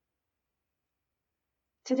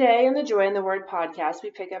Today in the Joy in the Word podcast, we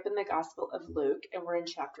pick up in the Gospel of Luke, and we're in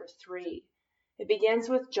chapter 3. It begins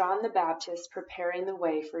with John the Baptist preparing the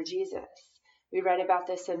way for Jesus. We read about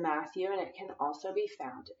this in Matthew, and it can also be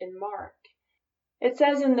found in Mark. It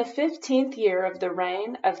says, in the 15th year of the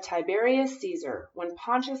reign of Tiberius Caesar, when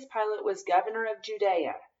Pontius Pilate was governor of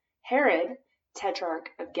Judea, Herod, tetrarch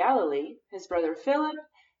of Galilee, his brother Philip,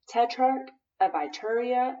 tetrarch of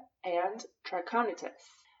Iturea and Trachonitis,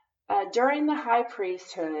 during the high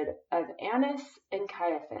priesthood of Annas and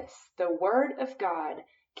Caiaphas, the word of God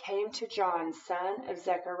came to John, son of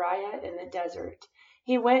Zechariah, in the desert.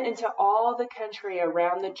 He went into all the country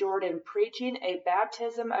around the Jordan, preaching a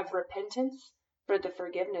baptism of repentance for the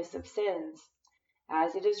forgiveness of sins,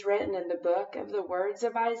 as it is written in the book of the words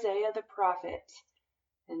of Isaiah the prophet.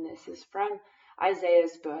 And this is from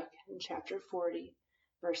Isaiah's book in chapter 40,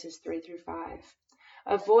 verses 3 through 5.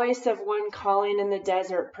 A voice of one calling in the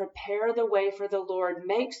desert, prepare the way for the Lord,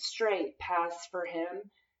 make straight paths for him.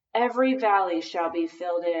 Every valley shall be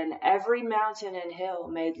filled in, every mountain and hill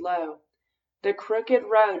made low. The crooked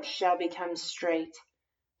road shall become straight,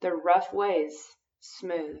 the rough ways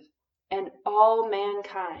smooth, and all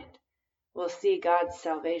mankind will see God's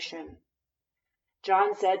salvation.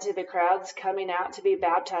 John said to the crowds coming out to be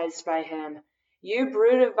baptized by him, you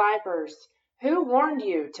brood of vipers, who warned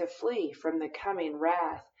you to flee from the coming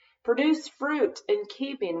wrath? Produce fruit in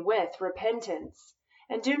keeping with repentance.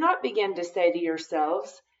 And do not begin to say to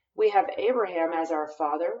yourselves, we have Abraham as our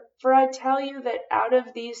father. For I tell you that out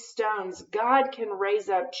of these stones God can raise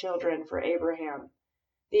up children for Abraham.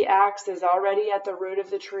 The axe is already at the root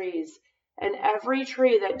of the trees, and every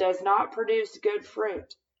tree that does not produce good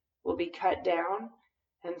fruit will be cut down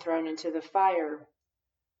and thrown into the fire.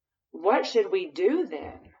 What should we do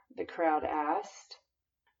then? The crowd asked.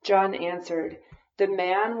 John answered, the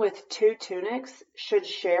man with 2 tunics should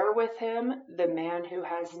share with him the man who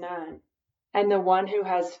has none, and the one who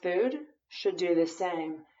has food should do the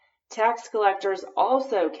same. Tax collectors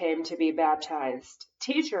also came to be baptized.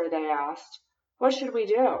 Teacher, they asked, what should we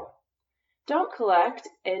do? Don't collect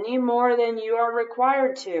any more than you are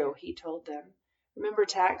required to, he told them. Remember,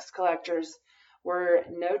 tax collectors were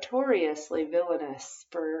notoriously villainous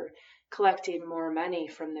for collecting more money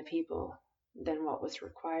from the people than what was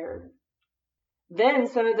required. Then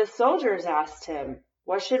some of the soldiers asked him,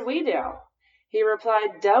 what should we do? He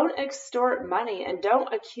replied, don't extort money and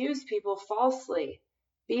don't accuse people falsely.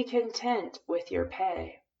 Be content with your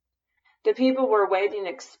pay. The people were waiting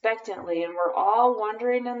expectantly and were all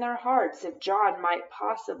wondering in their hearts if John might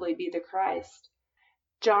possibly be the Christ.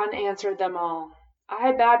 John answered them all,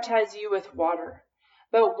 I baptize you with water.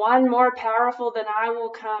 But one more powerful than I will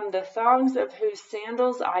come, the thongs of whose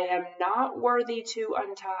sandals I am not worthy to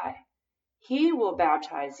untie. He will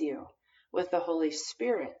baptize you with the Holy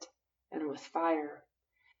Spirit and with fire.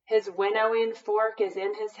 His winnowing fork is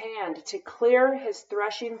in his hand to clear his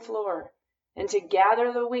threshing floor and to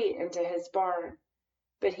gather the wheat into his barn.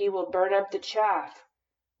 But he will burn up the chaff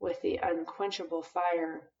with the unquenchable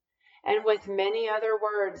fire. And with many other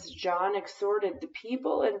words, John exhorted the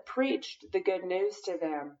people and preached the good news to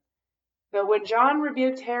them. But when John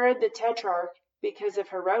rebuked Herod the tetrarch because of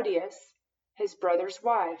Herodias, his brother's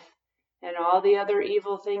wife, and all the other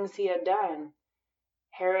evil things he had done,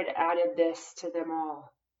 Herod added this to them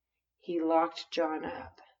all. He locked John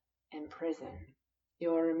up in prison.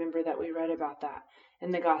 You'll remember that we read about that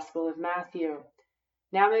in the Gospel of Matthew.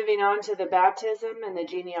 Now moving on to the baptism and the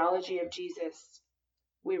genealogy of Jesus.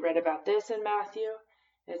 We read about this in Matthew.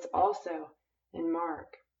 It's also in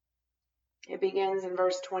Mark. It begins in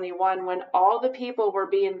verse 21. When all the people were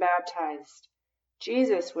being baptized,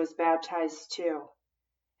 Jesus was baptized too.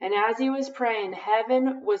 And as he was praying,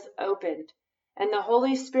 heaven was opened, and the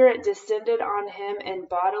Holy Spirit descended on him in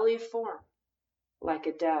bodily form, like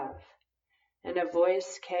a dove. And a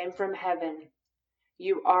voice came from heaven,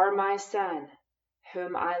 you are my Son,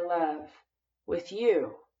 whom I love. With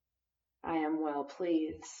you I am well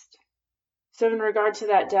pleased. So in regard to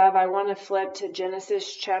that dove, I want to flip to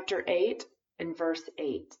Genesis chapter 8 and verse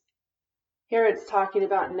 8. Here it's talking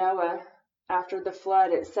about Noah after the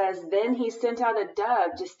flood. It says, then he sent out a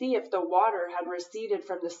dove to see if the water had receded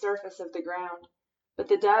from the surface of the ground. But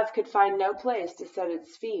the dove could find no place to set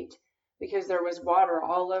its feet, because there was water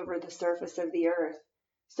all over the surface of the earth.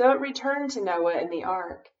 So it returned to Noah in the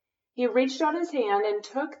ark. He reached out his hand and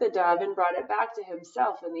took the dove and brought it back to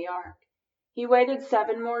himself in the ark. He waited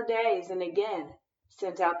 7 more days and again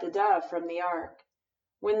sent out the dove from the ark.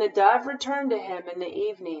 When the dove returned to him in the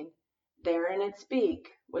evening, there in its beak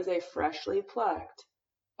was a freshly plucked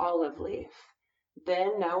olive leaf.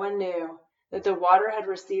 Then Noah knew that the water had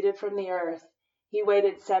receded from the earth. He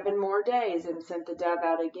waited 7 more days and sent the dove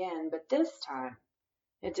out again, but this time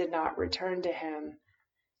it did not return to him.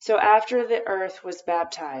 So after the earth was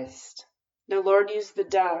baptized, the Lord used the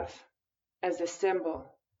dove as a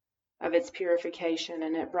symbol of its purification,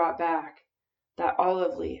 and it brought back that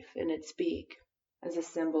olive leaf in its beak as a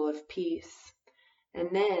symbol of peace. And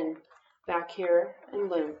then, back here in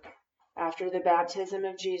Luke, after the baptism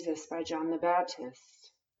of Jesus by John the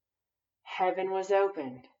Baptist, heaven was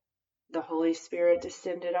opened. The Holy Spirit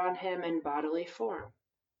descended on him in bodily form,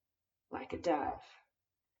 like a dove.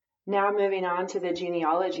 Now moving on to the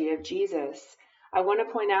genealogy of Jesus, I want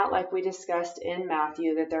to point out, like we discussed in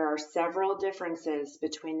Matthew, that there are several differences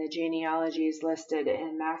between the genealogies listed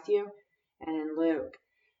in Matthew and in Luke.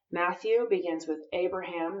 Matthew begins with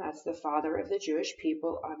Abraham, that's the father of the Jewish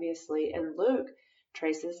people, obviously, and Luke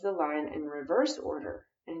traces the line in reverse order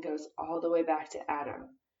and goes all the way back to Adam.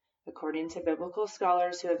 According to biblical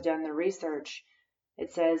scholars who have done the research,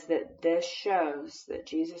 it says that this shows that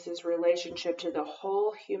Jesus' relationship to the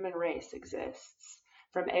whole human race exists.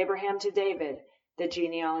 From Abraham to David, the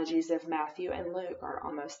genealogies of Matthew and Luke are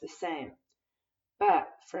almost the same. But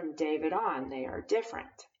from David on, they are different.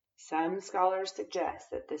 Some scholars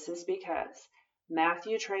suggest that this is because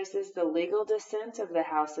Matthew traces the legal descent of the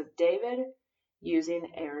house of David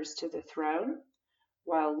using heirs to the throne,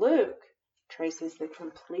 while Luke traces the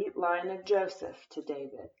complete line of Joseph to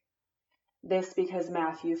David. This because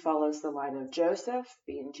Matthew follows the line of Joseph,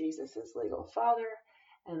 being Jesus' legal father,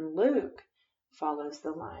 and Luke follows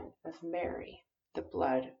the line of Mary, the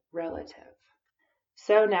blood relative.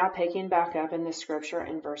 So now picking back up in the scripture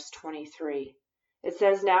in verse 23, it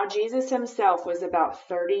says, "Now Jesus himself was about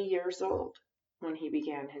 30 years old when he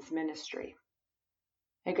began his ministry."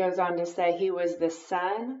 It goes on to say he was the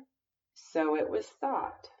son, so it was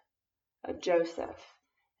thought, of Joseph.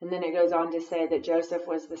 And then it goes on to say that Joseph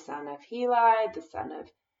was the son of Heli, the son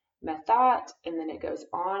of Methat, and then it goes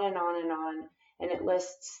on and on and on, and it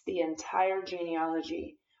lists the entire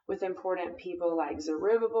genealogy with important people like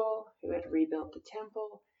Zerubbabel, who had rebuilt the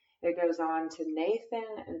temple. It goes on to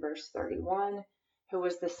Nathan in verse 31, who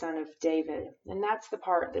was the son of David. And that's the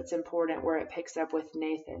part that's important where it picks up with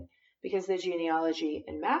Nathan, because the genealogy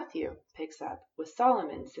in Matthew picks up with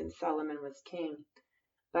Solomon, since Solomon was king.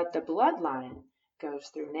 But the bloodline goes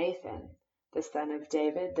through Nathan, the son of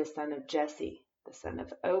David, the son of Jesse, the son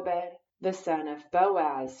of Obed, the son of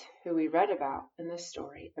Boaz, who we read about in the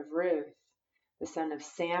story of Ruth, the son of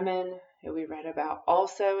Salmon, who we read about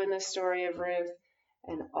also in the story of Ruth,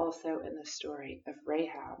 and also in the story of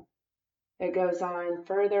Rahab. It goes on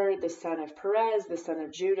further, the son of Perez, the son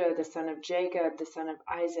of Judah, the son of Jacob, the son of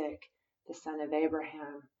Isaac, the son of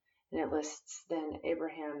Abraham. And it lists then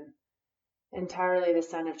Abraham entirely the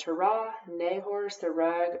son of Terah, Nahor,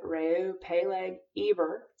 Serug, Reu, Peleg,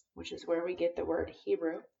 Eber, which is where we get the word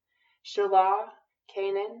Hebrew, Shelah,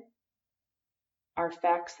 Canaan,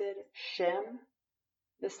 Arphaxad, Shem,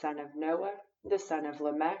 the son of Noah, the son of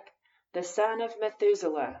Lamech, the son of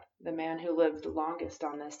Methuselah, the man who lived longest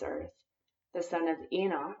on this earth, the son of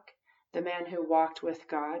Enoch, the man who walked with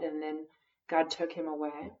God and then God took him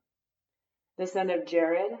away, the son of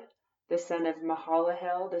Jared, the son of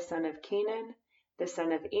Mahalalel, the son of Kenan, the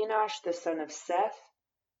son of Enosh, the son of Seth,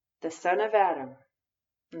 the son of Adam,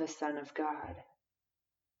 and the son of God.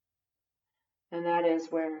 And that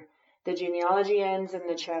is where the genealogy ends and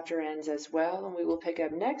the chapter ends as well. And we will pick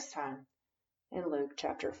up next time in Luke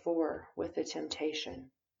chapter 4 with the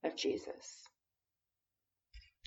temptation of Jesus.